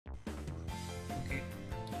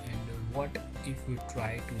what if we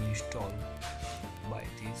try to install by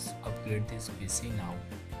this upgrade this PC now?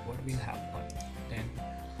 What will happen? Then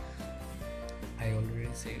I already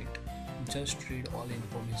said, just read all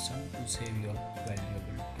information to save your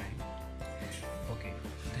valuable time. Okay,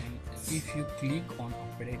 then if you click on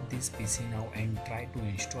upgrade this PC now and try to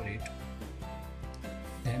install it,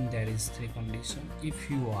 then there is three conditions. If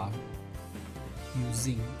you are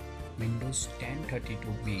using Windows 10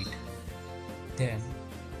 32-bit, then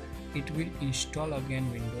it will install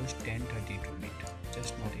again Windows 10 32-bit.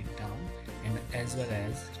 Just note it down. And as well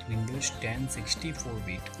as Windows 10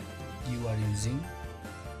 64-bit, you are using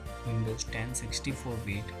Windows 10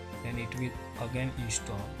 64-bit, then it will again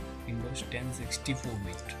install Windows 10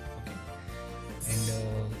 64-bit. Okay.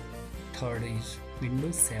 And third is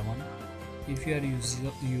Windows 7. If you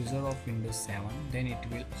are user of Windows 7, then it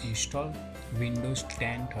will install Windows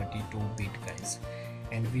 10 32-bit, guys.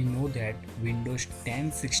 And we know that Windows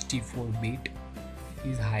 10 64-bit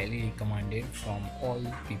is highly recommended from all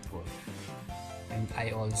people, and I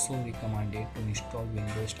also recommended to install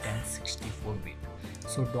Windows 10 64-bit.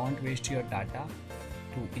 So don't waste your data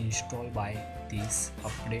to install by this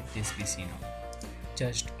update this PC now.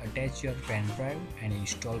 Just attach your pen drive and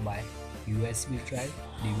install by USB drive,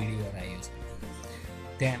 DVD or ISP.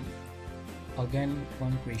 Then again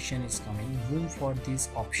one question is coming, room for this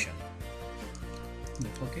option.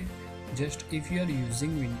 Okay, just if you are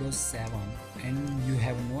using Windows 7 and you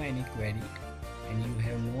have no any query and you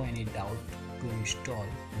have no any doubt to install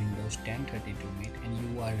Windows 10 32-bit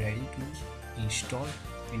and you are ready to install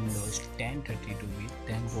Windows 10 32-bit,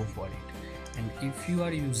 then go for it. And if you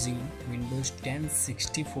are using Windows 10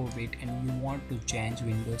 64-bit and you want to change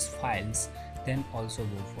Windows files, then also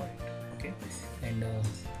go for it. Okay, and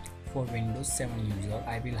for Windows 7 user,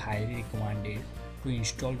 I will highly recommend it to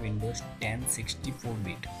install Windows 10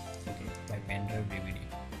 64-bit, okay, by pen drive DVD.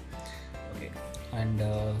 Okay,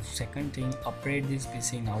 and second thing, upgrade this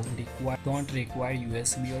PC now don't require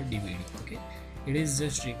USB or DVD. Okay, it is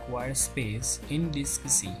just require space in this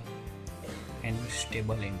PC and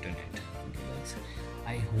stable internet. Okay guys,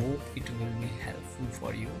 I hope it will be helpful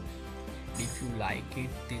for you. If you like it,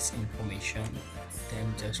 this information,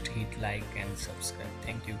 then just hit like and subscribe.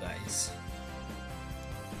 Thank you guys.